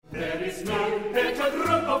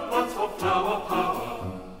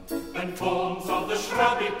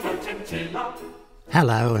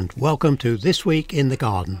Hello and welcome to This Week in the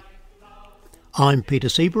Garden. I'm Peter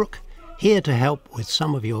Seabrook, here to help with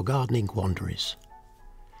some of your gardening quandaries.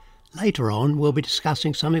 Later on we'll be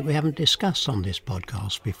discussing something we haven't discussed on this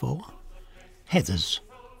podcast before: heathers.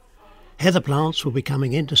 Heather plants will be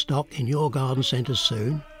coming into stock in your garden centres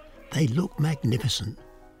soon. They look magnificent.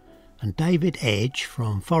 And David Edge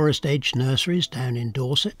from Forest Edge Nurseries down in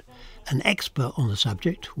Dorset, an expert on the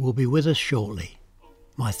subject, will be with us shortly.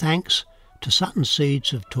 My thanks to Sutton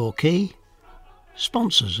Seeds of Torquay,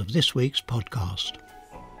 sponsors of this week's podcast.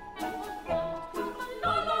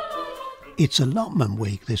 It's allotment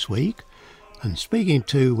week this week, and speaking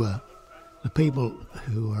to the people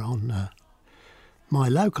who are on my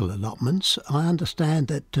local allotments, I understand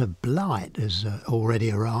that blight has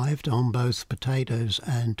already arrived on both potatoes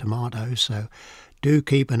and tomatoes, so do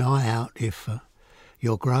keep an eye out if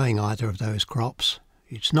you're growing either of those crops.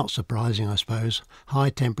 It's not surprising, I suppose. High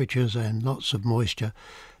temperatures and lots of moisture,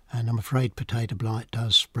 and I'm afraid potato blight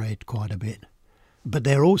does spread quite a bit. But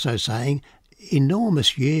they're also saying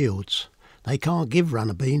enormous yields. They can't give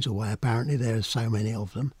runner beans away, apparently. There are so many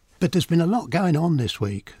of them. But there's been a lot going on this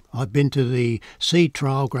week. I've been to the seed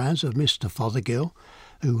trial grounds of Mr. Fothergill,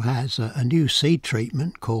 who has a new seed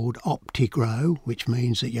treatment called OptiGrow, which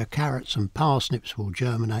means that your carrots and parsnips will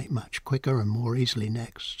germinate much quicker and more easily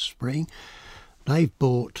next spring. They've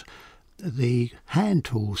bought the hand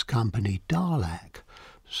tools company Darlac,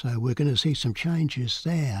 so we're going to see some changes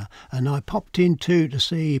there. And I popped in too to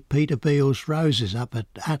see Peter Beale's roses up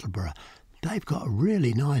at Attleborough. They've got a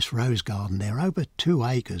really nice rose garden there, over 2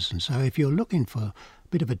 acres, and so if you're looking for a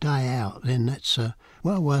bit of a day out, then that's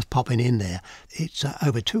well worth popping in there. It's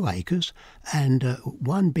over 2 acres, and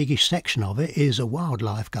one biggish section of it is a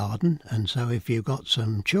wildlife garden, and so if you've got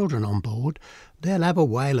some children on board, they'll have a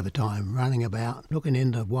whale of a time running about, looking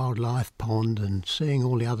in the wildlife pond and seeing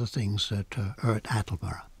all the other things that are at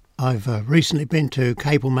Attleborough. I've recently been to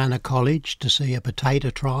Capel Manor College to see a potato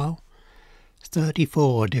trial.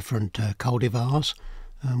 34 different cultivars,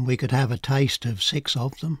 and we could have a taste of 6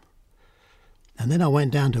 of them. And then I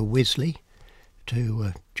went down to Wisley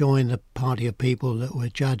to join the party of people that were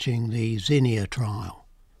judging the zinnia trial.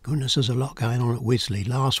 Goodness, there's a lot going on at Wisley.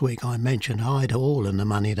 Last week I mentioned Hyde Hall and the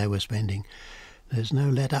money they were spending. There's no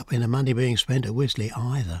let up in the money being spent at Wisley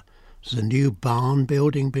either. There's a new barn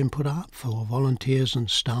building been put up for volunteers and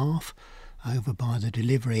staff over by the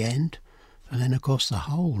delivery end. And then, of course, the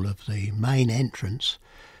whole of the main entrance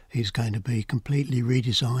is going to be completely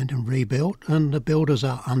redesigned and rebuilt, and the builders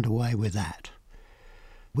are underway with that.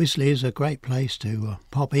 Wisley is a great place to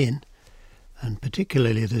pop in, and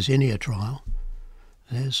particularly the zinnia trial.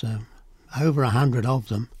 There's over 100 of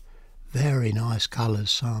them, very nice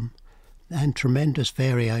colours some, and tremendous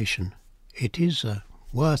variation. It is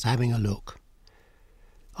worth having a look.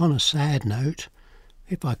 On a sad note,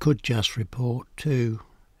 if I could just report 2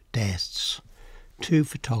 deaths, 2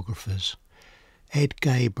 photographers. Ed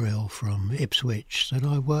Gabriel from Ipswich, that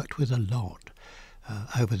I worked with a lot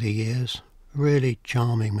over the years. Really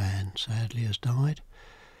charming man, sadly has died.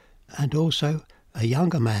 And also a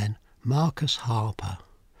younger man, Marcus Harper.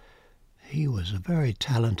 He was a very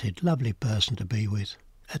talented, lovely person to be with.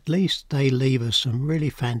 At least they leave us some really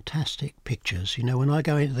fantastic pictures. You know, when I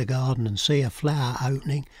go into the garden and see a flower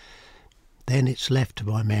opening, then it's left to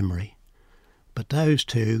my memory. But those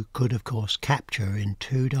 2 could, of course, capture in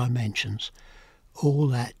 2 dimensions all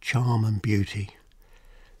that charm and beauty.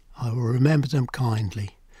 I will remember them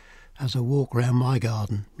kindly as I walk round my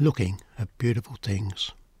garden looking at beautiful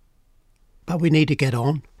things. But we need to get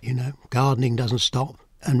on, you know, gardening doesn't stop.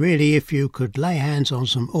 And really, if you could lay hands on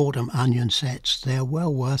some autumn onion sets, they're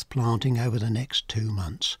well worth planting over the next 2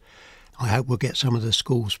 months. I hope we'll get some of the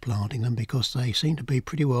schools planting them because they seem to be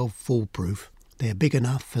pretty well foolproof. They're big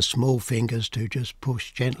enough for small fingers to just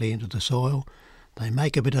push gently into the soil. They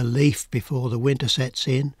make a bit of leaf before the winter sets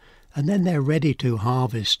in, and then they're ready to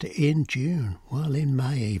harvest in June, well, in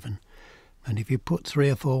May even. And if you put 3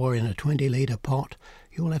 or 4 in a 20-litre pot,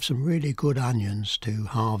 you'll have some really good onions to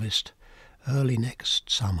harvest early next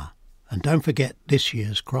summer. And don't forget this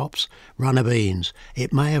year's crops, runner beans.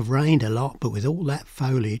 It may have rained a lot, but with all that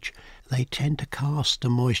foliage, they tend to cast the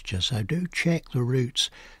moisture, so do check the roots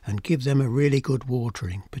and give them a really good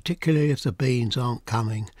watering, particularly if the beans aren't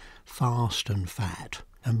coming fast and fat.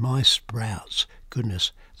 And my sprouts,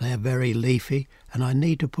 goodness, they are very leafy, and I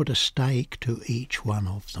need to put a stake to each one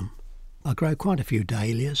of them. I grow quite a few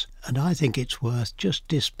dahlias, and I think it's worth just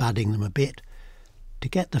disbudding them a bit to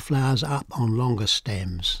get the flowers up on longer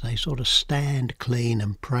stems. They sort of stand clean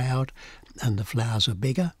and proud, and the flowers are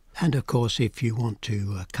bigger. And of course, if you want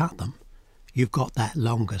to cut them, you've got that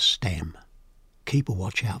longer stem. Keep a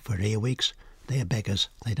watch out for earwigs. they're beggars.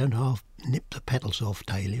 They don't half nip the petals off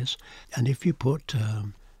dahlias. And if you put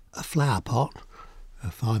a flower pot, a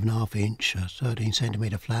 5.5 inch, 13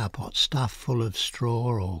 centimetre flower pot stuffed full of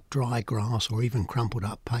straw or dry grass or even crumpled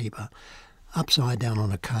up paper, upside down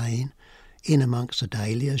on a cane, in amongst the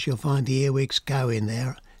dahlias, you'll find the earwigs go in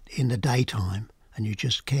there in the daytime, and you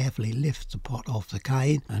just carefully lift the pot off the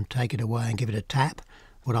cane and take it away and give it a tap.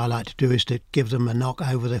 What I like to do is to give them a knock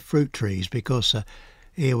over the fruit trees, because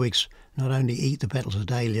earwigs not only eat the petals of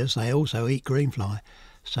dahlias, they also eat greenfly.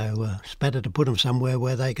 So it's better to put them somewhere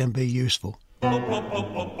where they can be useful.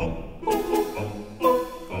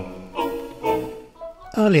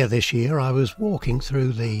 Earlier this year I was walking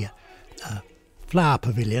through the flower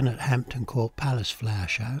pavilion at Hampton Court Palace Flower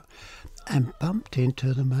Show and bumped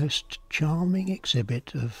into the most charming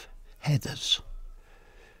exhibit of heathers.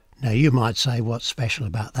 Now you might say, what's special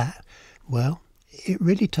about that? Well, it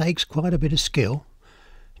really takes quite a bit of skill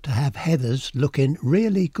to have heathers looking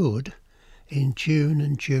really good in June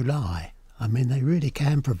and July. I mean, they really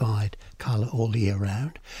can provide colour all the year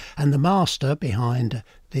round. And the master behind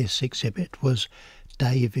this exhibit was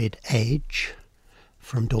David Edge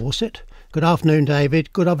from Dorset. Good afternoon,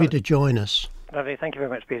 David. Good of you to join us. Lovely. Thank you very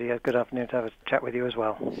much, Peter. Good afternoon to have a chat with you as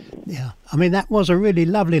well. Yeah. I mean, that was a really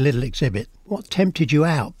lovely little exhibit. What tempted you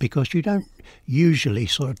out? Because you don't usually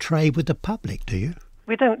sort of trade with the public, do you?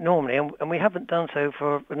 We don't normally, and we haven't done so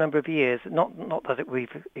for a number of years. Not that we've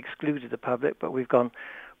excluded the public, but we've gone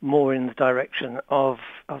more in the direction of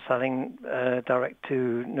selling direct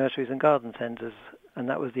to nurseries and garden centres, and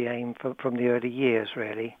that was the aim from the early years,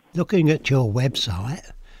 really. Looking at your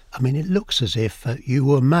website, I mean, it looks as if you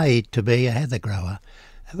were made to be a heather grower.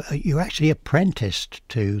 You actually apprenticed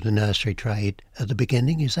to the nursery trade at the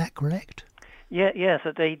beginning, is that correct? Yes.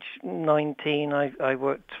 At age 19, I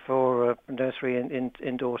worked for a nursery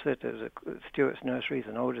in Dorset. It was Stewart's Nurseries,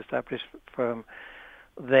 an old established firm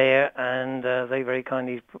there, and they very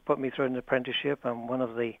kindly put me through an apprenticeship, and one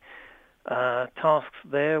of the tasks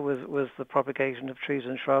there was the propagation of trees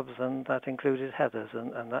and shrubs, and that included heathers,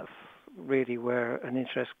 and that's really where an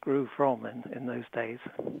interest grew from in those days.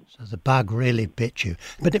 So the bug really bit you.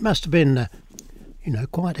 But it must have been,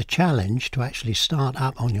 quite a challenge to actually start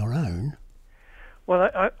up on your own. Well,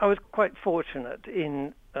 I was quite fortunate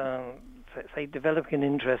in, developing an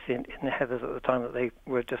interest in heathers at the time that they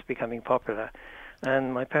were just becoming popular.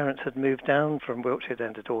 And my parents had moved down from Wiltshire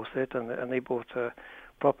down to Dorset, and they bought a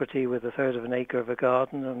property with 1/3 of an acre of a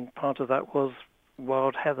garden, and part of that was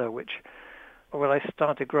wild heather, which, well, I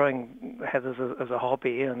started growing heathers as a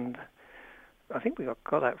hobby, and I think we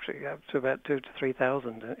got actually up to about 2,000 to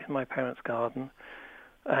 3,000 in my parents' garden.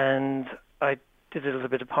 And I did a little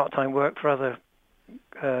bit of part-time work for other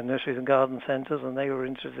nurseries and garden centres, and they were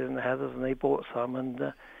interested in the heathers, and they bought some,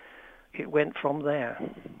 and it went from there.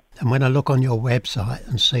 And when I look on your website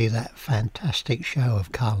and see that fantastic show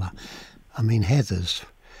of colour, I mean, heathers,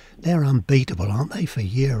 they're unbeatable, aren't they, for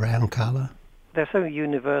year-round colour? They're so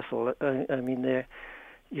universal. I mean,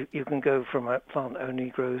 you can go from a plant that only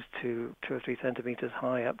grows to 2 or 3 centimetres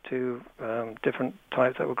high up to different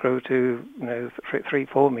types that will grow to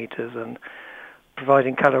 3-4 metres, and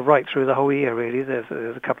providing colour right through the whole year, really.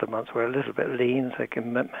 There's a couple of months where a little bit lean, like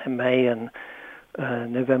in May and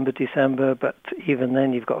November, December, but even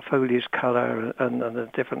then you've got foliage colour and the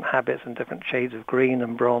different habits and different shades of green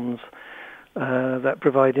and bronze that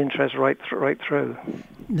provide interest right through.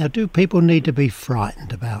 Now, do people need to be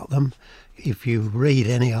frightened about them? If you read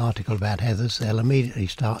any article about heathers, they'll immediately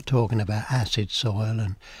start talking about acid soil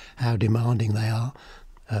and how demanding they are.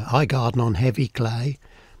 I garden on heavy clay,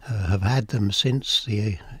 have had them since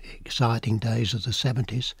the exciting days of the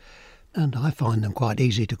 70s, and I find them quite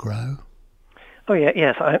easy to grow. Oh yeah,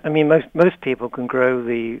 yes. I mean, most people can grow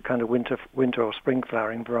the kind of winter or spring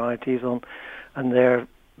flowering varieties on, and they're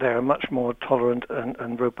a much more tolerant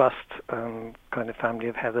and robust kind of family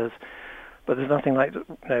of heathers. But there's nothing like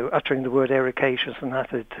uttering the word ericaceous and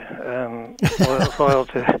acid soil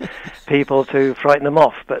to people to frighten them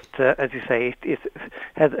off. But as you say,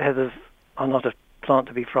 heathers are not a plant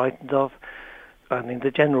to be frightened of. I mean,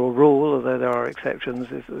 the general rule, although there are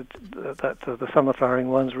exceptions, is that the summer flowering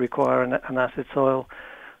ones require an acid soil,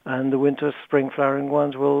 and the winter, spring flowering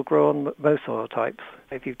ones will grow on most soil types.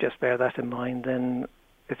 If you just bear that in mind, then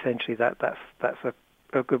essentially that's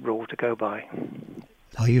a good rule to go by.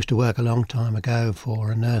 I used to work a long time ago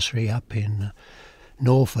for a nursery up in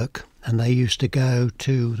Norfolk, and they used to go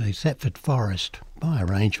to the Thetford Forest by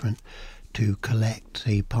arrangement to collect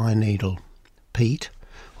the pine needle peat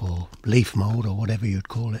or leaf mould or whatever you'd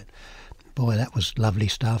call it. Boy, that was lovely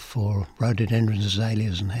stuff for rhododendrons,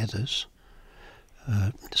 azaleas and heathers.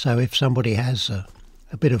 So if somebody has a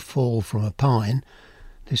a bit of fall from a pine,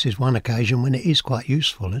 this is one occasion when it is quite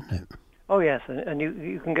useful, isn't it? Oh yes, and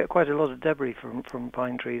you can get quite a lot of debris from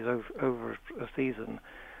pine trees over a season.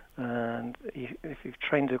 And if you've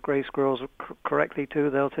trained the grey squirrels correctly too,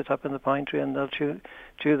 they'll sit up in the pine tree and they'll chew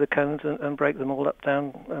the cones and break them all up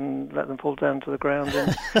down and let them fall down to the ground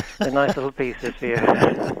in nice little pieces for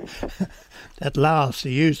you. At last,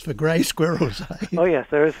 they're used for grey squirrels. Eh? Oh yes,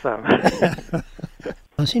 there is some.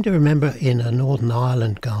 I seem to remember in a Northern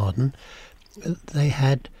Ireland garden, they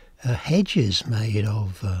had hedges made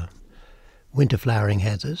of winter flowering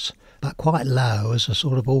heathers, but quite low as a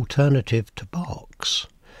sort of alternative to box.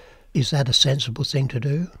 Is that a sensible thing to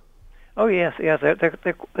do? Oh yes,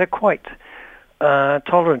 they're quite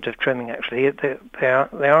tolerant of trimming. Actually, they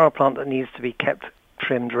are a plant that needs to be kept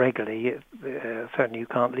trimmed regularly. Certainly, you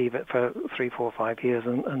can't leave it for 3, 4, 5 years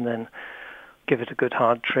and then give it a good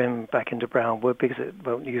hard trim back into brown wood because it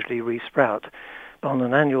won't usually resprout. On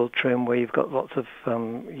an annual trim where you've got lots of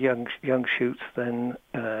young shoots, then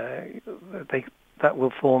that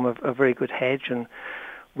will form a very good hedge, and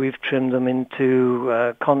we've trimmed them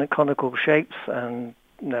into conical shapes and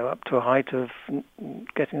up to a height of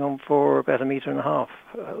getting on for about 1.5 meters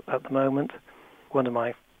at the moment. One of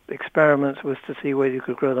my experiments was to see whether you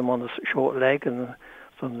could grow them on a short leg, and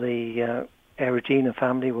some of the Aerugina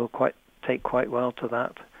family will take quite well to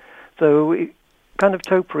that. So kind of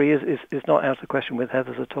topiary is not out of the question with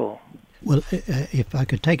heathers at all. Well, if I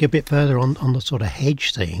could take a bit further on the sort of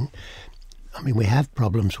hedge thing, I mean, we have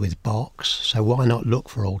problems with box, so why not look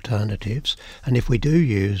for alternatives? And if we do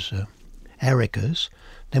use ericas,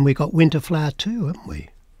 then we've got winter flower too, haven't we?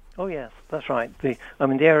 Oh yes, that's right. The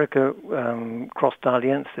Erica cross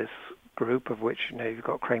dahliensis group, of which you've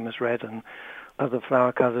got Kramer's red and other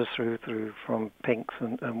flower colours through from pinks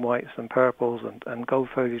and whites and purples and gold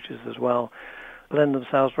foliages as well, lend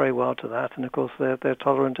themselves very well to that. And of course they're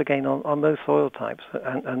tolerant again on most soil types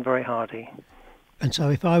and very hardy. And so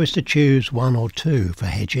if I was to choose one or two for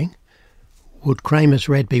hedging, would Kramer's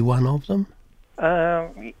red be one of them?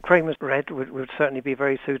 Kramer's red would certainly be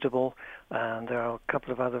very suitable, and there are a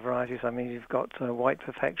couple of other varieties. I mean, you've got White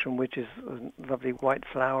Perfection, which is a lovely white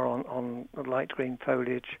flower on light green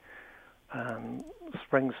foliage.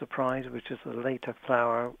 Spring Surprise, which is a later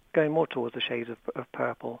flower, going more towards the shades of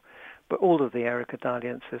purple. But all of the Erica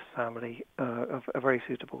dahliensis family are very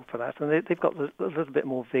suitable for that. And they've got a little bit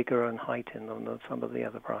more vigour and height in them than some of the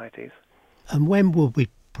other varieties. And when would we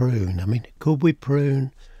prune? I mean, could we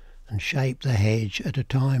prune and shape the hedge at a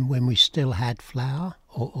time when we still had flower?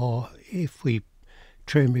 Or if we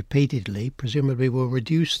trim repeatedly, presumably we'll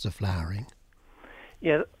reduce the flowering?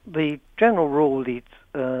 Yeah, the general rule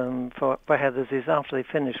for heathers is after they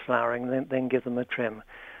finish flowering, then give them a trim.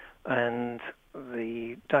 And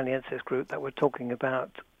the Dahliensis group that we're talking about,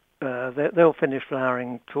 they'll finish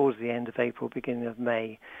flowering towards the end of April, beginning of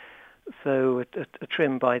May. So a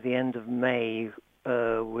trim by the end of May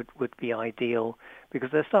would be ideal,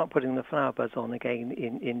 because they'll start putting the flower buds on again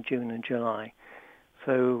in June and July.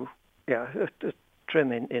 So yeah, a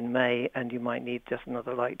trim in May, and you might need just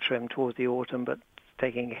another light trim towards the autumn, but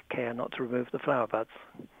taking care not to remove the flower buds.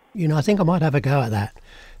 I think I might have a go at that.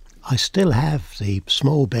 I still have the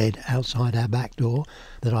small bed outside our back door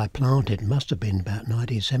that I planted, must have been about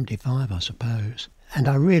 1975, I suppose. And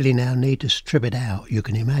I really now need to strip it out. You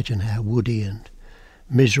can imagine how woody and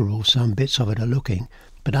miserable some bits of it are looking.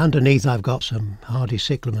 But underneath I've got some hardy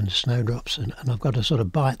cyclamen snowdrops, and I've got to sort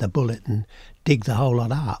of bite the bullet and dig the whole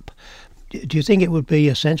lot up. Do you think it would be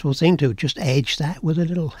a sensible thing to just edge that with a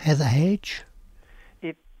little heather hedge?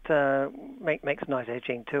 It makes nice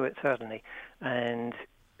edging to it, certainly. And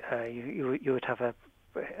you would have a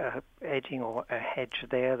edging or a hedge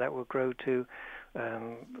there that would grow to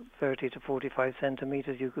 30 to 45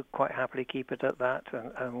 centimetres. You could quite happily keep it at that,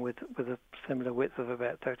 and with a similar width of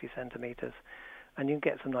about 30 centimetres. And you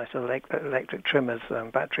can get some nice electric trimmers,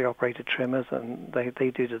 battery-operated trimmers, and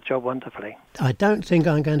they do the job wonderfully. I don't think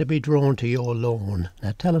I'm going to be drawn to your lawn.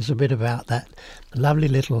 Now tell us a bit about that lovely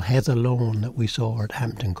little heather lawn that we saw at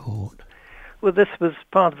Hampton Court. Well, this was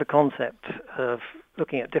part of the concept of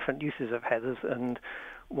looking at different uses of heathers and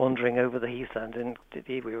wandering over the heathland. And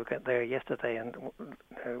indeed, we were there yesterday and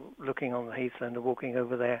looking on the heathland and walking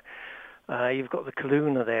over there. You've got the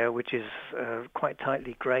Kaluna there, which is quite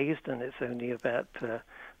tightly grazed, and it's only about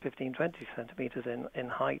 15, 20 centimetres in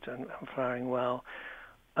height and flowering well.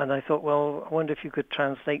 And I thought, well, I wonder if you could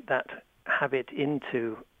translate that habit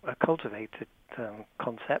into a cultivated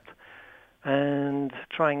concept, and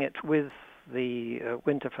trying it with the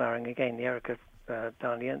winter flowering, again, the Erica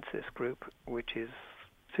dahliensis group, which is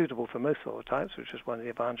suitable for most soil types, which is one of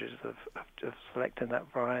the advantages of selecting that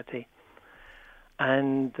variety.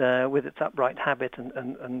 And with its upright habit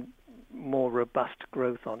and more robust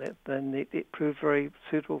growth on it, then it proved very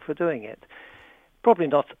suitable for doing it. Probably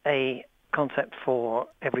not a concept for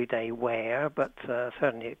everyday wear, but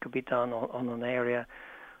certainly it could be done on an area.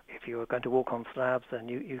 If you were going to walk on slabs, then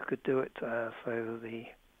you could do it so the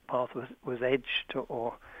path was edged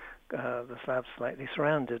or the slabs slightly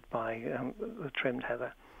surrounded by the trimmed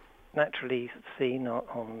heather. Naturally seen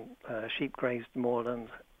on sheep-grazed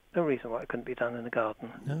moorlands. No reason why it couldn't be done in a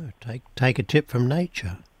garden. No, take a tip from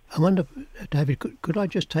nature. I wonder, David, could I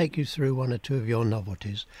just take you through one or two of your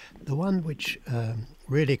novelties? The one which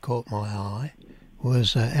really caught my eye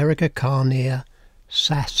was Ericocarnea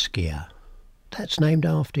Saskia. That's named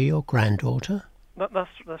after your granddaughter?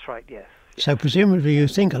 That's right, yes. So presumably you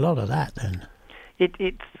think a lot of that then?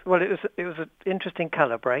 It was an interesting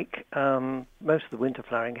colour break. Most of the winter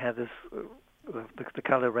flowering heathers, the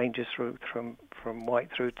colour ranges from white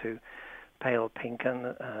through to pale pink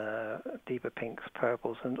and deeper pinks,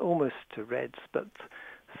 purples, and almost to reds. But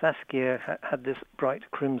Saskia had this bright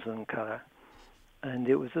crimson colour, and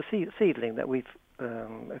it was a seedling that we've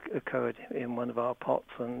occurred in one of our pots,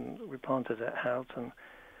 and we planted it out, and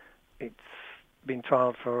it's been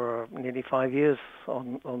trialled for nearly 5 years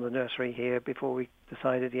on the nursery here before we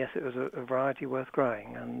decided, yes, it was a variety worth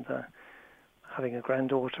growing. And having a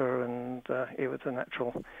granddaughter, and it was a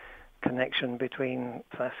natural connection between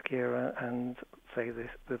Saskia and, say,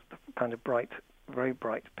 the kind of bright, very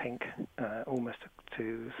bright pink, almost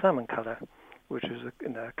to salmon colour, which is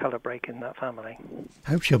a colour break in that family.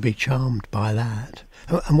 Hope she'll be charmed by that.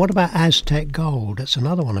 And what about Aztec Gold? That's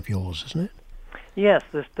another one of yours, isn't it? Yes,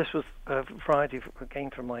 this was a variety, again,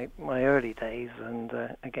 from my early days, and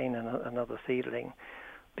again, another seedling,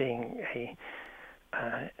 being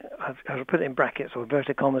I'll put it in brackets or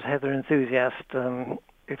inverted commas, heather enthusiast.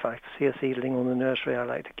 If I see a seedling on the nursery, I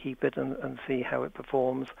like to keep it and see how it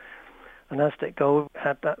performs. And Aztec Gold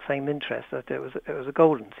had that same interest, that it was a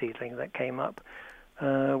golden seedling that came up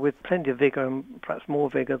with plenty of vigour, and perhaps more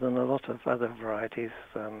vigour than a lot of other varieties,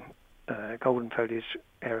 golden foliage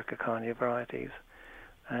Ericocarnea varieties.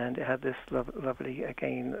 And it had this lovely,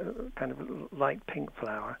 again, kind of light pink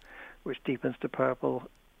flower, which deepens to purple,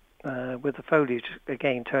 with the foliage,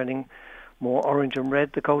 again, turning more orange and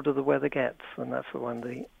red the colder the weather gets. And that's one of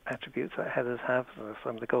the attributes that heathers have.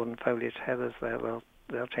 Some of the golden foliage heathers,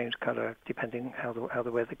 they'll change colour depending how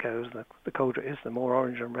the weather goes. The colder it is, the more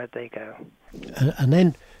orange and red they go. And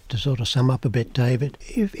then, to sort of sum up a bit, David,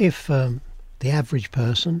 if the average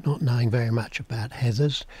person, not knowing very much about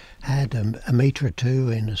heathers, had a metre or two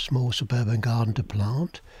in a small suburban garden to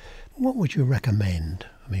plant, what would you recommend?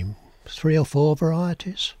 I mean, 3 or 4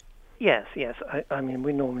 varieties? Yes. I mean,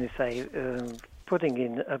 we normally say putting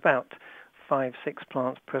in about 5-6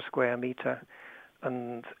 plants per square metre,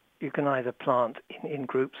 and you can either plant in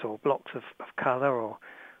groups or blocks of colour, or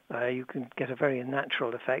you can get a very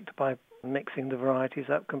natural effect by mixing the varieties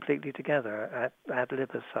up completely together, ad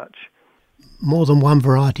lib as such. More than one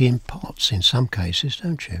variety in pots in some cases,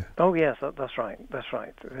 don't you? Oh yes, that's right.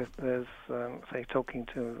 There's say, talking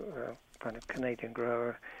to a kind of Canadian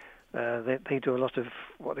grower, they do a lot of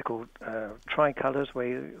what they call tricolours,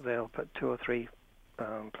 where they'll put 2 or 3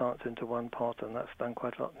 plants into one pot, and that's done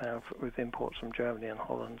quite a lot now with imports from Germany and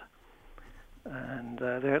Holland. And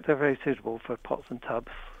they're very suitable for pots and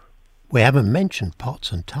tubs. We haven't mentioned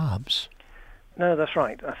pots and tubs. No, that's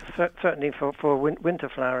right. Certainly for winter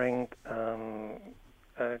flowering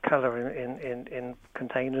colour in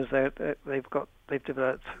containers, they've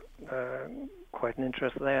developed quite an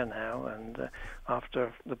interest there now. And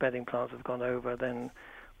after the bedding plants have gone over, then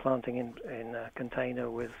planting in a container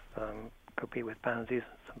with could be with pansies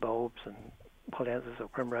and bulbs and polyanthus or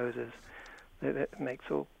primroses, it makes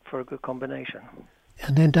all for a good combination.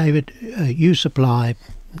 And then, David, you supply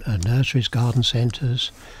nurseries, garden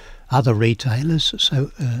centres, other retailers.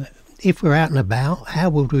 So if we're out and about, how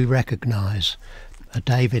would we recognise a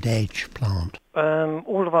David Edge plant?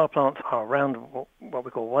 All of our plants are round what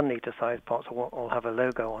we call 1 litre size pots, all have a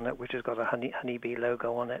logo on it, which has got a honeybee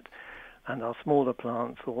logo on it. And our smaller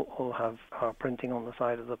plants all have our printing on the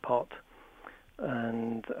side of the pot,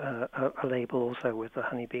 and a label also with the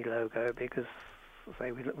honeybee logo, because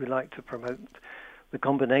we like to promote the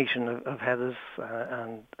combination of heathers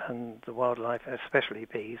and the wildlife, especially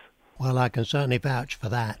bees. Well, I can certainly vouch for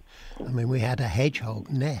that. I mean, we had a hedgehog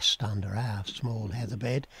nest under our small heather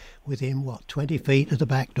bed within, 20 feet of the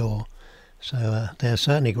back door. So they're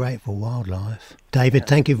certainly great for wildlife. David,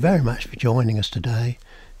 Thank you very much for joining us today.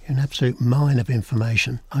 You're an absolute mine of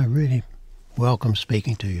information. I really welcome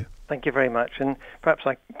speaking to you. Thank you very much. And perhaps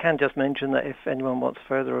I can just mention that if anyone wants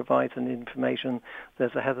further advice and information,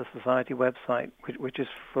 there's a Heather Society website which is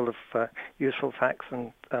full of useful facts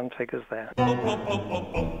and figures there.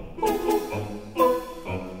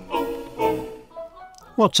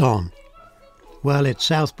 What's on? Well, it's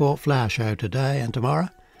Southport Flower Show today and tomorrow.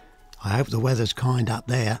 I hope the weather's kind up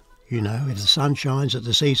there. You know, if the sun shines at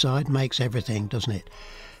the seaside, makes everything, doesn't it?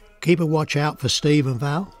 Keep a watch out for Steve and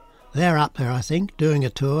Val. They're up there, I think, doing a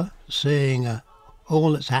tour, seeing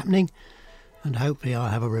all that's happening, and hopefully I'll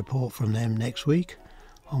have a report from them next week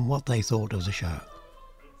on what they thought of the show.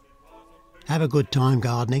 Have a good time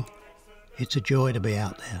gardening. It's a joy to be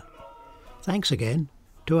out there. Thanks again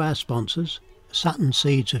to our sponsors, Sutton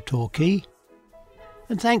Seeds of Torquay,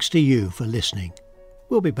 and thanks to you for listening.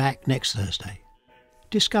 We'll be back next Thursday.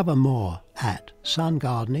 Discover more at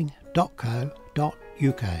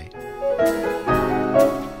sungardening.co.uk.